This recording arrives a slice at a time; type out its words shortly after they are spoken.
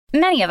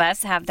Many of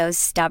us have those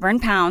stubborn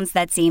pounds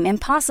that seem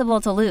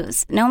impossible to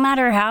lose, no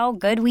matter how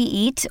good we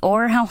eat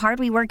or how hard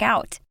we work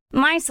out.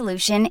 My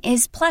solution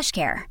is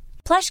PlushCare.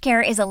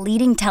 PlushCare is a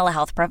leading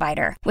telehealth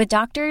provider with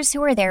doctors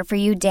who are there for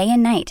you day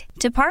and night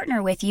to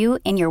partner with you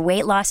in your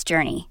weight loss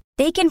journey.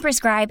 They can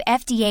prescribe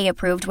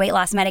FDA-approved weight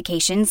loss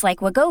medications like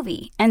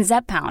Wegovy and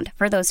Zepbound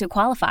for those who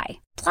qualify.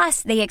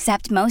 Plus, they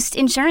accept most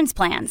insurance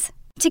plans.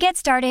 To get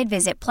started,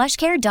 visit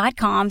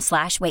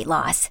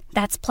plushcare.com/weightloss.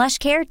 That's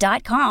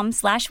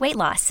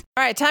plushcare.com/weightloss.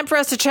 All right, time for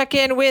us to check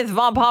in with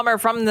Vaughn Palmer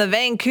from the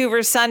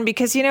Vancouver Sun,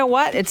 because you know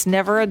what? It's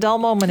never a dull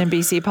moment in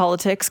BC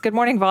politics. Good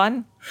morning,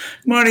 Vaughn.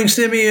 Morning,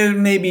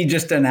 Simeon. Maybe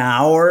just an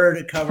hour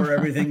to cover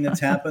everything that's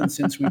happened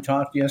since we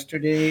talked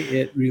yesterday.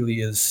 It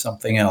really is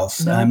something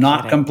else. I'm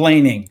not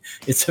complaining.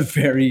 It's a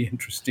very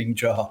interesting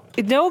job.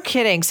 No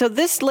kidding. So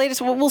this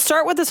latest, we'll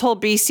start with this whole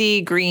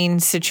BC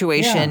Green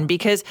situation,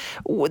 because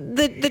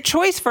the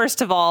choice,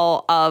 first of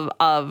all,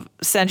 of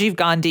Sanjeev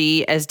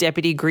Gandhi as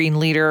deputy Green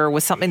leader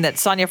was something that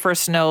Sonia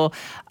Furstenau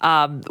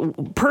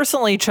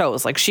personally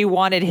chose. Like, she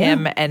wanted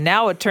him, and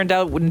now it turned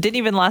out it didn't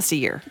even last a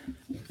year.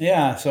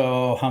 Yeah,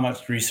 so how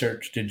much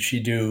research did she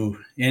do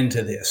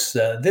into this?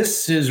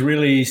 This is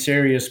really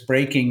serious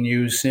breaking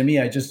news,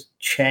 Simi. I just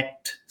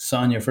checked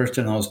Sonia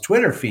Furstenau's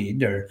Twitter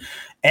feed, or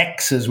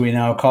X as we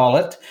now call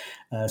it.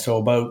 So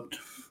about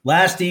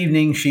last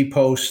evening, she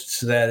posts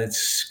that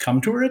it's come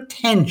to her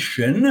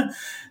attention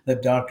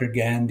that Dr.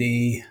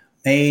 Gandhi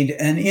made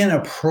an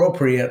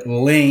inappropriate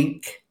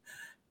link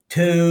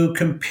to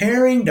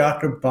comparing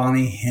Dr.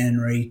 Bonnie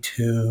Henry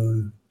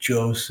to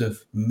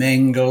Joseph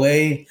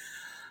Mengele.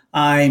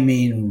 I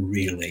mean,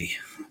 really,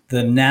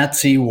 the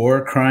Nazi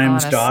war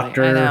crimes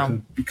doctor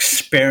who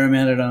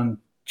experimented on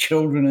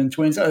children and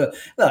twins.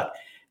 Look,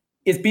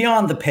 it's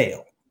beyond the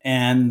pale,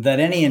 and that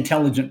any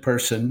intelligent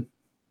person,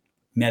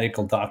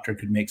 medical doctor,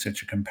 could make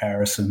such a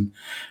comparison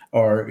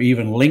or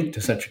even link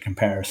to such a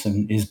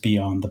comparison is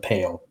beyond the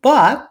pale.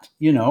 But,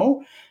 you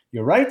know,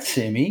 you're right,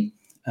 Simi.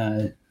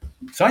 Sonia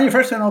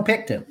Furstenau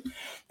picked him,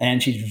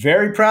 and she's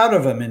very proud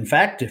of him. In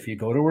fact, if you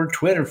go to her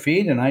Twitter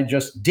feed, and I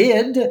just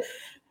did,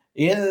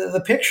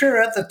 the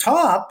picture at the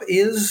top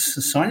is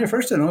Sonia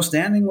Furstenau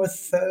standing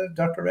with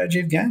Dr.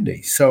 Rajiv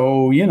Gandhi.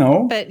 So, you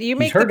know, but you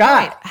make the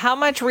point. How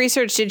much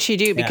research did she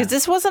do? Because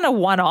this wasn't a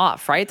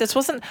one-off, right? This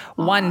wasn't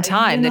one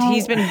time that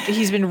he's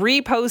been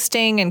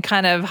reposting and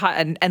kind of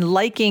and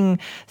liking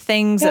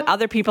things that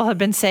other people have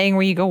been saying.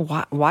 Where you go,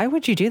 why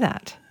would you do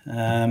that?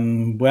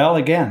 Well,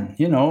 again,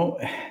 you know,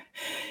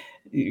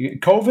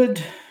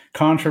 COVID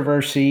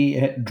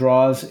controversy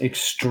draws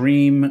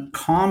extreme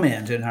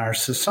comment in our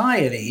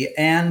society.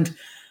 And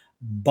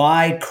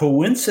by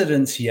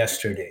coincidence,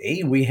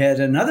 yesterday, we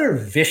had another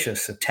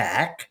vicious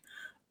attack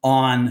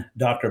on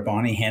Dr.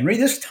 Bonnie Henry,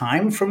 this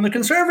time from the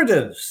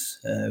Conservatives.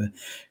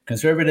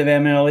 Conservative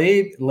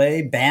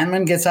MLA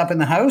Banman gets up in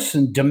the House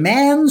and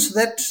demands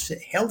that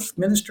Health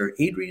Minister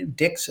Adrian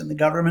Dix and the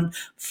government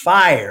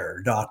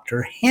fire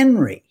Dr.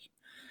 Henry.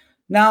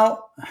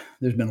 Now,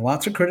 there's been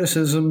lots of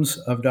criticisms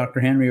of Dr.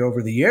 Henry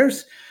over the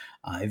years.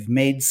 I've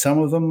made some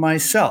of them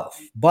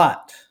myself,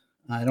 but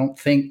I don't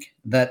think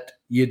that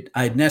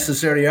I'd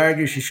necessarily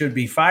argue she should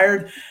be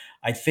fired.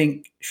 I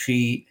think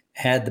she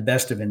had the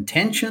best of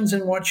intentions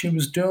in what she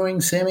was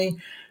doing, Simi,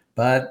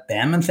 but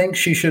Banman thinks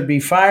she should be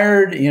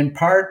fired in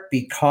part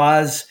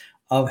because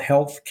of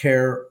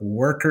healthcare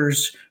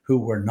workers who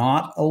were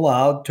not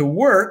allowed to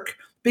work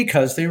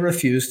because they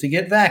refused to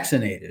get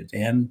vaccinated.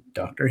 And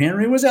Dr.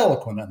 Henry was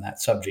eloquent on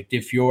that subject.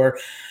 If you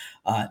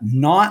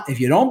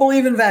don't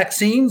believe in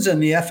vaccines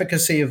and the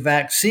efficacy of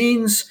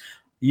vaccines,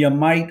 you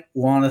might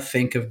want to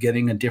think of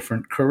getting a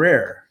different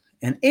career.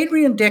 And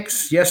Adrian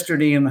Dix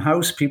yesterday in the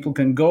House, people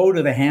can go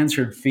to the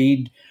Hansard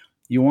feed.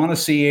 You want to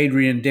see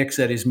Adrian Dix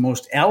at his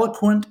most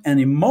eloquent and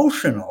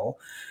emotional.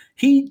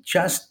 He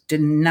just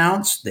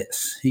denounced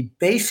this. He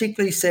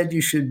basically said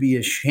you should be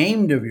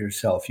ashamed of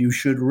yourself. You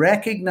should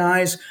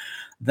recognize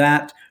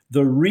that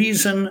the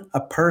reason a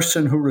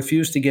person who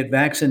refused to get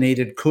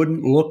vaccinated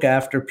couldn't look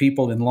after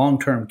people in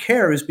long-term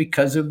care is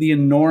because of the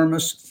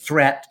enormous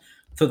threat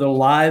to the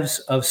lives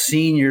of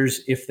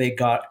seniors if they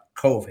got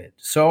COVID.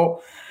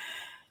 So,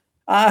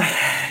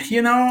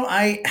 Simi,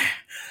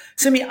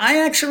 I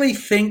actually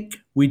think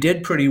we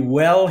did pretty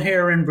well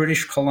here in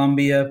British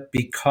Columbia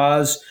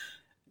because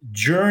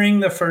during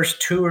the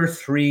first 2 or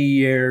 3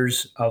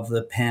 years of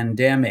the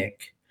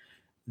pandemic,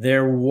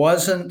 there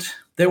was a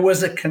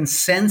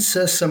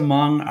consensus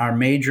among our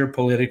major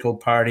political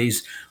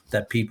parties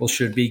that people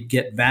should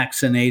get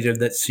vaccinated,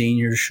 that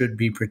seniors should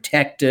be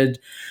protected,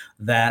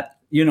 that,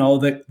 you know,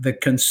 the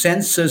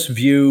consensus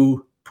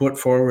view put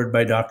forward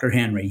by Dr.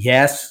 Henry.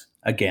 Yes,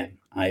 again,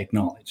 I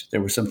acknowledge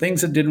there were some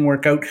things that didn't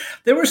work out.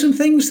 There were some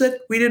things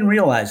that we didn't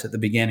realize at the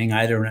beginning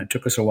either, and it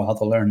took us a while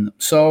to learn them.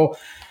 So,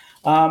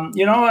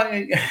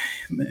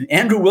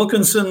 Andrew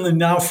Wilkinson, the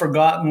now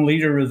forgotten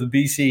leader of the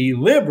BC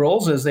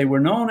Liberals, as they were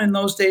known in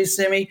those days,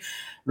 Simi,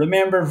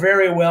 remember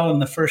very well in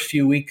the first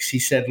few weeks, he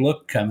said,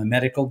 look, I'm a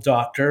medical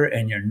doctor,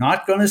 and you're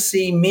not going to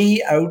see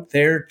me out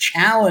there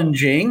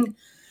challenging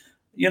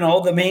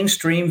the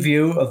mainstream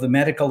view of the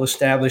medical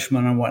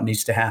establishment on what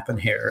needs to happen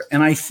here.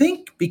 And I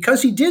think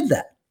because he did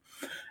that,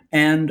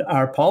 and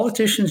our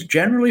politicians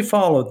generally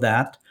followed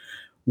that,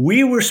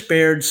 we were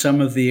spared some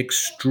of the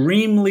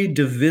extremely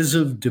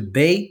divisive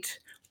debate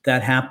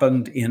that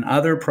happened in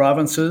other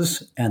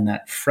provinces and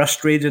that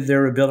frustrated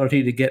their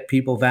ability to get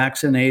people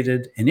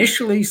vaccinated.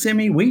 Initially,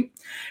 Simi, we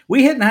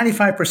hit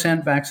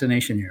 95%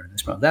 vaccination here in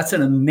this province. That's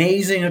an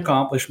amazing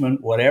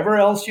accomplishment, whatever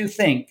else you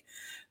think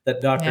that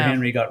Dr.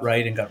 Henry got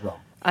right and got wrong.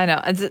 I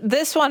know.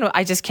 This one,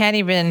 I just can't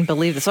even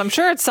believe this. So I'm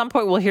sure at some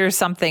point we'll hear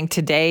something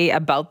today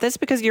about this,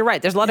 because you're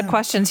right. There's a lot of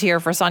questions here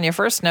for Sonia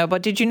Furstenau,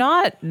 but did you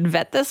not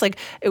vet this? Like,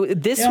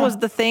 this was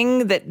the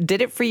thing that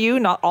did it for you,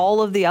 not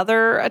all of the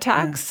other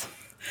attacks?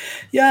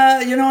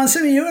 Yeah, and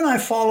Simi, you and I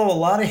follow a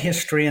lot of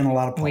history and a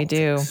lot of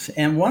politics. We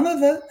do. And one of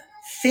the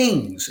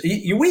things,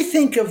 we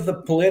think of the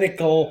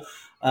political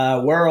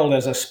world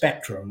as a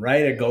spectrum,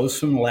 right? It goes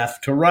from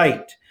left to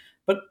right.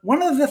 But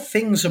one of the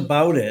things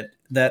about it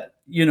that,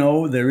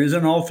 there is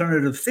an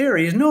alternative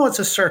theory is, no, it's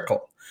a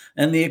circle.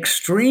 And the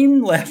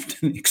extreme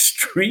left and the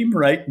extreme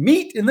right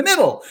meet in the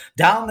middle,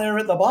 down there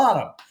at the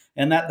bottom.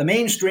 And that the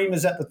mainstream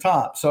is at the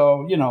top.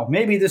 So,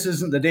 maybe this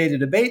isn't the day to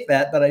debate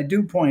that, but I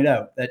do point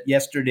out that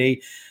yesterday,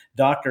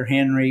 Dr.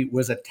 Henry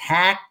was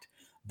attacked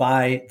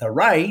by the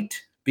right,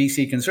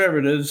 BC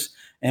Conservatives,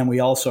 and we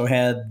also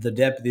had the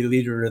deputy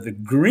leader of the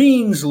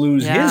Greens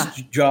lose his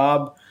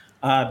job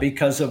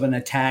because of an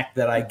attack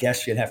that I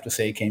guess you'd have to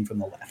say came from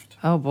the left.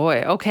 Oh,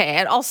 boy. Okay.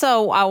 And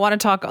also, I want to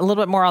talk a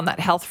little bit more on that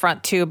health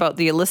front, too, about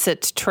the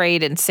illicit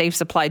trade in safe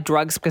supply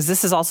drugs, because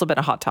this has also been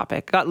a hot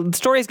topic. The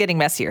story's getting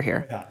messier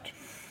here.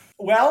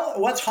 Well,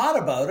 what's hot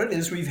about it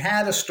is we've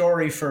had a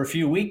story for a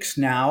few weeks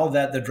now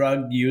that the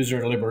Drug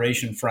User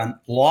Liberation Front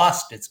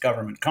lost its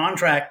government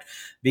contract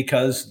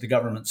because the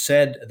government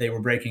said they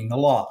were breaking the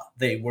law.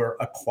 They were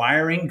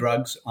acquiring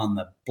drugs on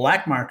the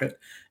black market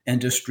and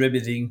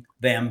distributing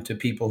them to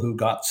people who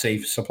got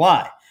safe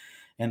supply.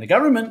 And the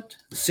government,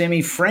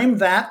 Simi, framed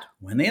that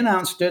when they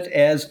announced it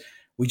as,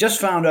 we just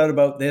found out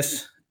about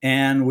this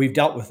and we've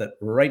dealt with it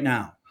right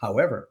now.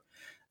 However,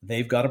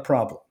 they've got a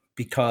problem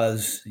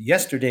because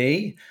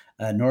yesterday,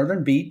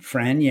 Northern Beat,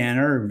 Fran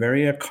Yanner, a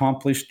very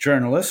accomplished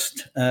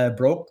journalist,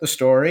 broke the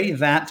story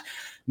that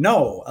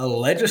no, a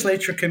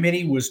legislature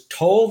committee was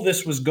told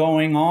this was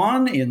going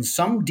on in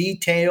some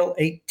detail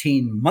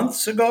 18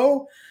 months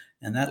ago.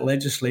 And that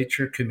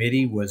legislature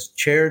committee was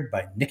chaired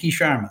by Nikki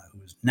Sharma,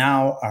 who is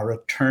now our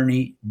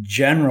Attorney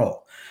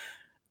General.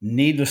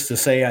 Needless to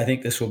say, I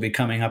think this will be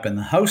coming up in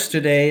the House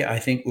today. I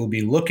think we'll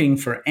be looking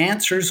for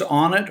answers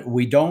on it.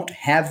 We don't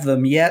have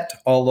them yet,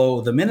 although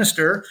the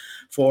Minister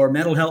for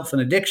Mental Health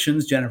and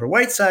Addictions, Jennifer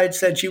Whiteside,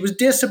 said she was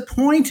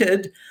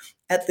disappointed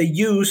at the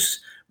use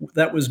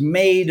that was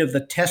made of the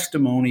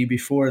testimony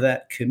before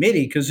that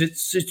committee, because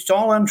it's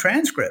all on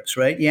transcripts,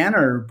 right?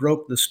 Yanner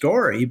broke the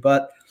story,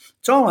 but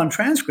it's all on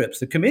transcripts.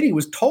 The committee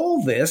was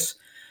told this.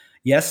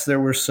 Yes, there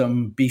were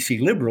some BC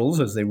Liberals,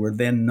 as they were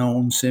then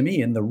known,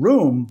 Simi, in the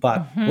room.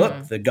 But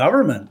look, the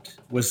government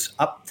was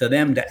up to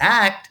them to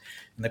act.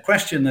 And the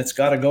question that's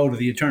got to go to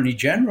the Attorney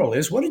General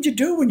is, what did you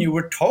do when you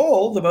were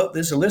told about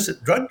this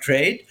illicit drug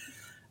trade,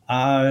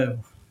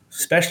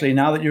 especially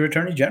now that you're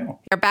Attorney General?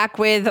 We're back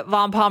with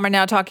Vaughn Palmer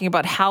now talking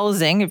about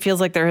housing. It feels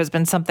like there has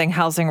been something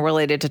housing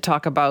related to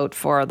talk about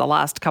for the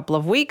last couple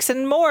of weeks,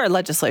 and more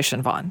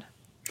legislation, Vaughn.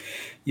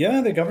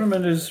 Yeah, the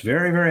government is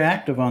very, very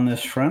active on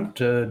this front.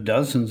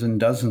 Dozens and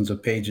dozens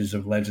of pages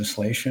of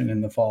legislation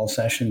in the fall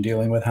session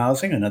dealing with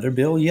housing. Another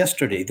bill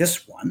yesterday.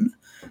 This one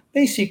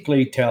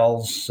basically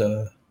tells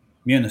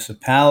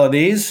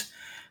municipalities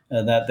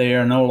that they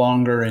are no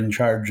longer in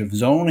charge of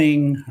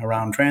zoning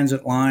around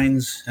transit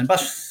lines and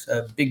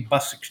big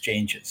bus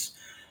exchanges.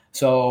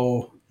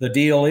 So the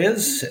deal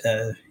is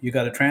you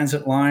got a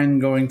transit line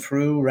going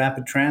through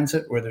rapid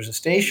transit where there's a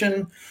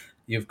station.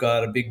 You've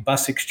got a big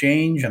bus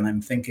exchange, and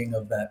I'm thinking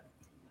of that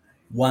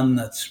one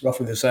that's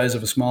roughly the size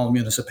of a small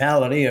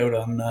municipality out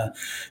on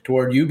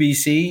toward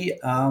UBC.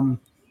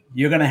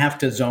 You're going to have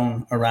to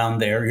zone around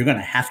there. You're going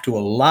to have to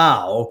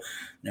allow,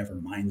 never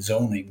mind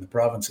zoning, the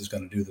province is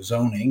going to do the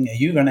zoning.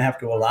 You're going to have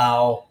to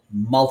allow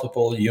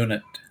multiple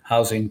unit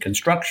housing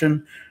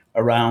construction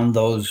around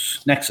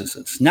those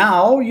nexuses.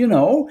 Now,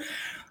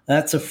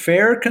 that's a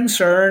fair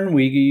concern.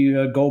 We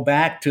go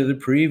back to the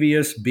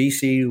previous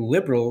BC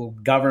Liberal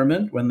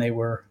government when they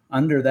were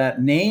under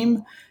that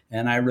name.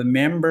 And I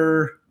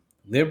remember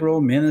Liberal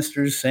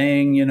ministers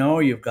saying,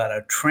 you've got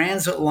a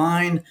transit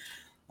line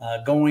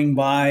going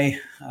by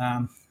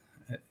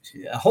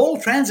a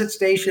whole transit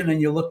station,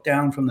 and you look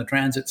down from the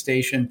transit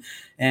station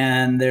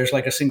and there's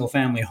like a single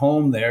family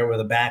home there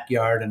with a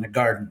backyard and a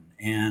garden.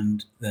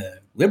 And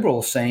the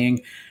Liberals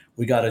saying,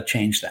 we got to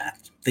change that.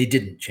 They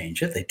didn't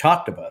change it. They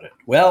talked about it.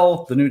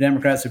 Well, the New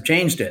Democrats have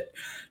changed it.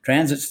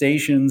 Transit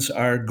stations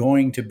are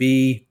going to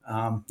be,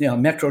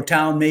 Metro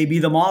Town may be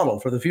the model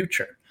for the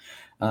future.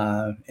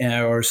 Or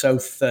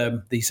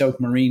the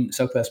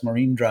Southwest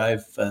Marine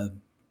Drive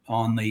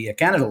on the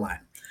Canada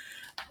line.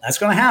 That's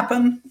going to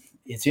happen.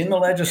 It's in the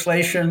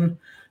legislation.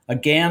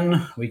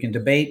 Again, we can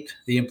debate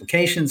the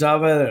implications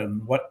of it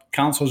and what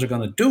councils are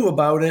going to do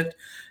about it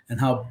and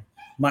how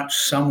much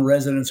some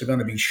residents are going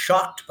to be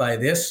shocked by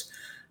this.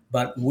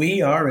 But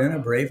we are in a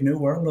brave new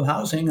world of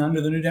housing under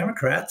the New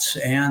Democrats.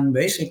 And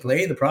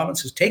basically, the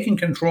province is taking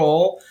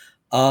control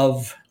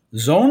of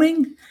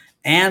zoning,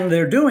 and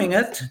they're doing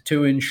it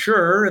to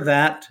ensure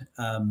that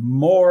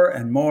more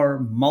and more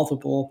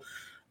multiple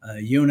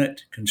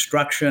unit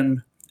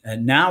construction,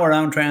 and now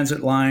around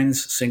transit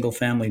lines, single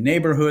family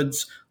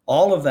neighborhoods,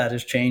 all of that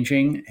is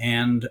changing.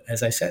 And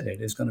as I said,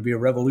 it is going to be a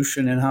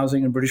revolution in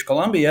housing in British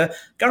Columbia.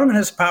 Government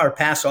has the power to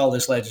pass all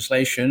this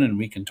legislation, and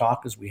we can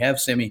talk, as we have,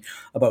 Simi,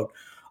 about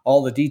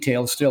all the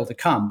details still to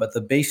come. But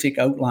the basic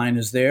outline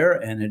is there,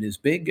 and it is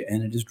big,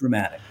 and it is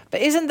dramatic.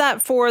 But isn't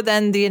that for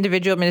then the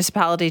individual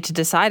municipality to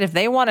decide if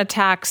they want to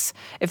tax,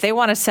 if they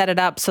want to set it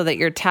up so that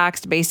you're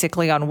taxed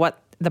basically on what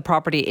the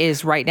property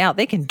is right now?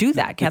 They can do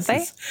that, can't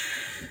they?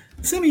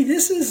 Simi,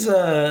 this is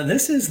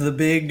the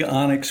big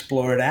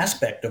unexplored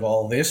aspect of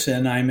all this,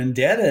 and I'm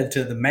indebted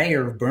to the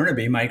mayor of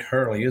Burnaby, Mike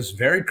Hurley, is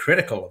very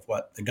critical of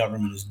what the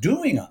government is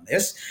doing on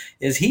this.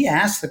 Is he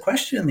asked the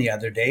question the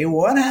other day,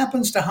 what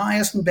happens to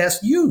highest and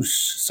best use?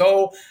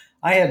 So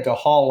I had to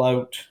haul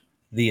out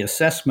the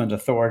assessment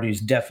authority's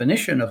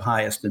definition of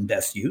highest and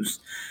best use,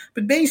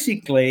 but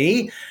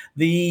basically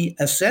the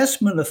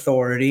assessment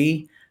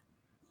authority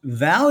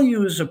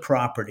values a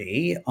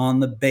property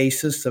on the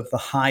basis of the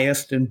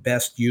highest and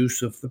best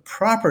use of the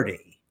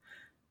property.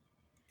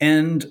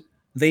 And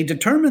they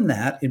determine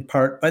that in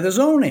part by the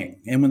zoning.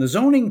 And when the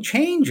zoning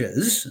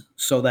changes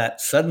so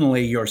that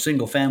suddenly your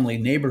single family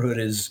neighborhood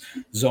is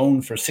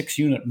zoned for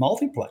 6-unit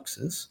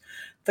multiplexes,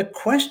 the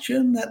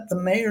question that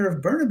the mayor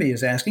of Burnaby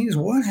is asking is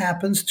what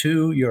happens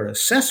to your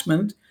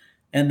assessment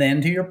and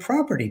then to your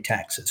property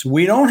taxes?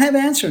 We don't have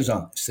answers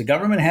on this. The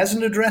government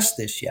hasn't addressed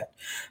this yet,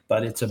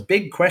 but it's a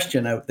big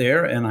question out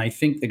there, and I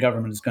think the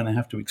government is going to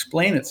have to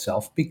explain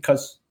itself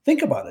because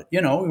think about it. You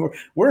know,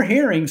 we're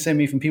hearing,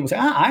 Simi, from people say,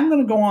 I'm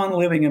going to go on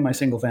living in my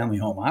single-family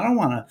home. I don't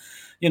want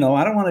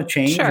to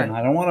change, Sure. And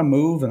I don't want to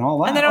move and all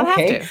that. And they don't have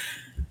to.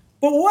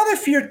 But what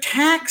if your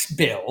tax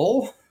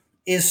bill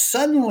is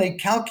suddenly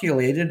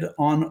calculated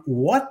on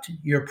what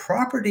your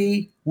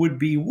property would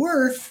be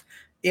worth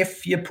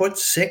if you put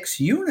 6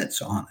 units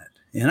on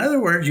it? In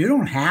other words, you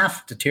don't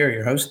have to tear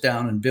your house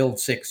down and build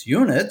 6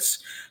 units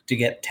to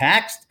get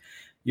taxed.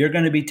 You're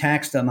going to be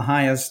taxed on the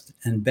highest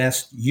and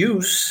best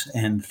use.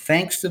 And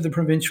thanks to the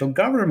provincial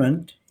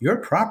government, your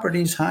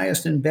property's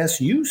highest and best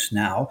use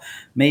now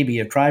may be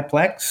a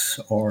triplex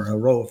or a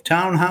row of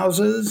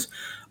townhouses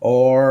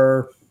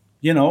or,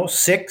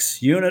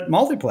 6-unit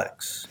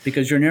multiplex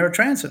because you're near a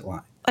transit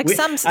line.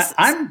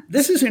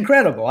 This is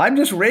incredible. I'm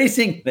just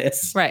raising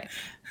this. Right.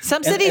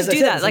 Some cities do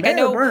that. Like I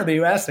know Burnaby,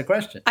 you asked the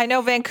question. I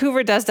know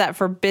Vancouver does that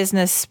for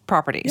business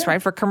properties,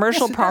 right? For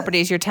commercial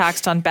properties, you're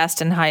taxed on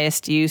best and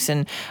highest use,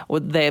 and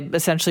with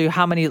essentially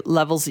how many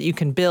levels that you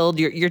can build.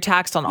 You're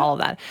taxed on all of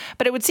that.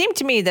 But it would seem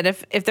to me that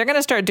if they're going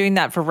to start doing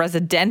that for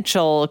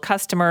residential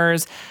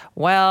customers,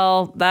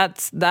 well,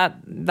 that's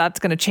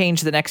going to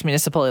change the next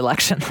municipal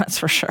election. That's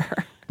for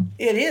sure.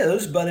 It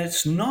is, but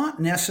it's not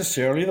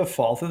necessarily the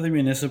fault of the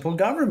municipal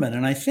government.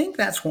 And I think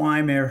that's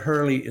why Mayor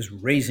Hurley is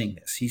raising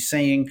this. He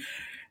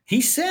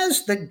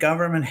says the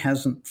government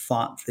hasn't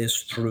thought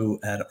this through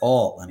at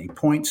all, and he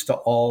points to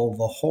all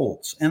the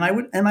holes. And I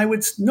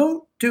would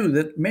note too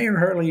that Mayor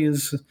Hurley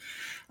is,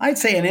 I'd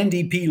say, an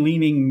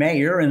NDP-leaning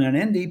mayor in an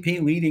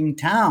NDP-leading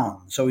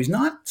town. So he's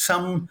not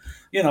some,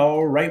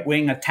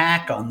 right-wing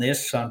attack on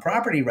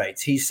property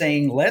rights. He's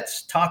saying,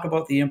 let's talk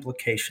about the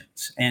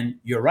implications. And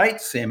you're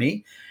right,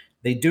 Simi,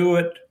 they do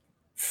it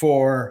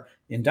for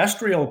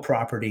industrial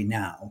property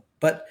now,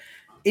 but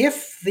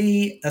if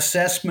the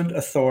assessment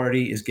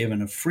authority is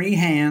given a free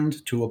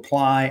hand to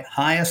apply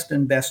highest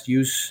and best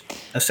use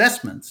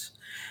assessments,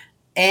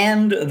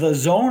 and the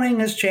zoning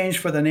has changed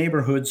for the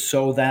neighborhood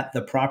so that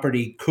the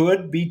property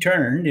could be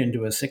turned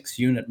into a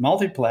 6-unit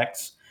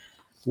multiplex,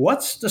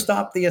 what's to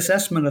stop the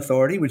assessment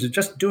authority, which is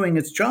just doing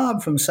its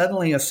job, from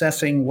suddenly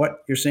assessing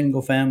what your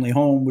single-family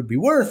home would be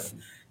worth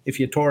if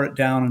you tore it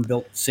down and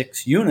built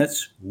 6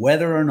 units,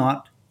 whether or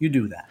not you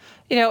do that?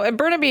 And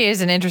Burnaby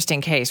is an interesting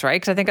case, right?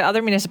 Because I think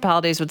other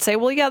municipalities would say,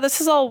 well, yeah, this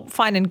is all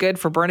fine and good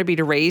for Burnaby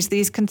to raise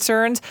these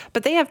concerns,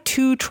 but they have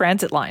 2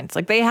 transit lines.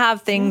 Like, they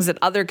have things that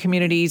other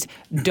communities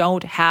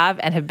don't have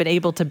and have been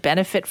able to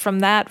benefit from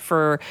that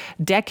for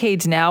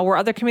decades now, where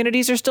other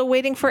communities are still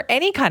waiting for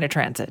any kind of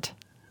transit.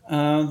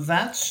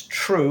 That's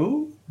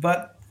true.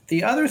 But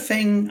the other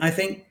thing I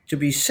think to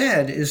be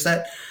said is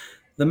that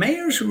the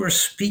mayors who are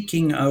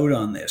speaking out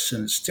on this,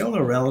 and it's still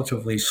a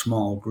relatively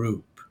small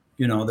group,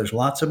 there's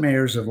lots of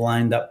mayors have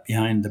lined up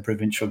behind the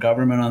provincial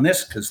government on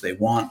this because they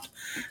want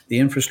the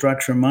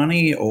infrastructure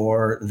money,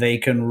 or they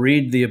can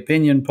read the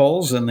opinion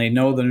polls and they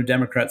know the New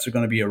Democrats are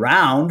going to be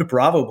around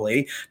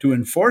probably to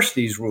enforce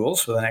these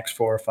rules for the next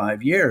 4 or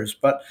 5 years.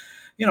 But,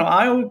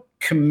 I'll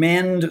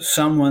commend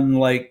someone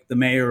like the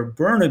mayor of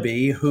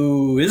Burnaby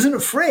who isn't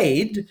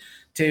afraid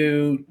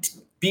to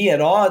be at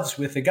odds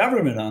with the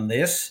government on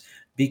this,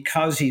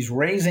 because he's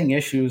raising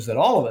issues that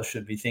all of us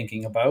should be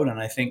thinking about. And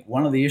I think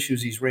one of the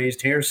issues he's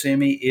raised here,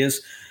 Simi,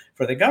 is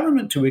for the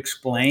government to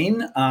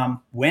explain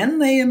when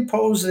they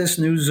impose this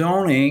new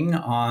zoning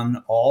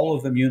on all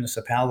of the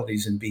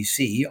municipalities in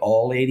BC,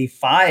 all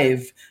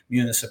 85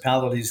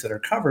 municipalities that are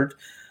covered,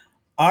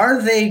 are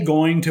they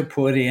going to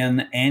put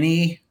in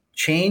any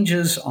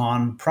changes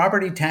on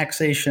property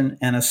taxation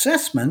and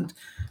assessment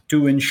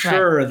to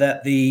ensure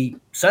that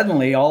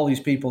suddenly all these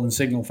people in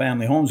single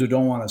family homes who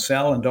don't want to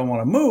sell and don't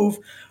want to move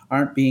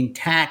aren't being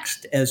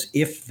taxed as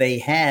if they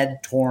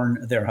had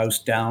torn their house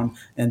down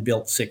and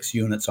built 6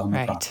 units on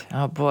the property.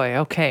 Oh boy.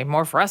 Okay.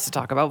 More for us to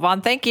talk about. Vaughn,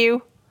 thank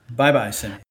you. Bye-bye, Cindy.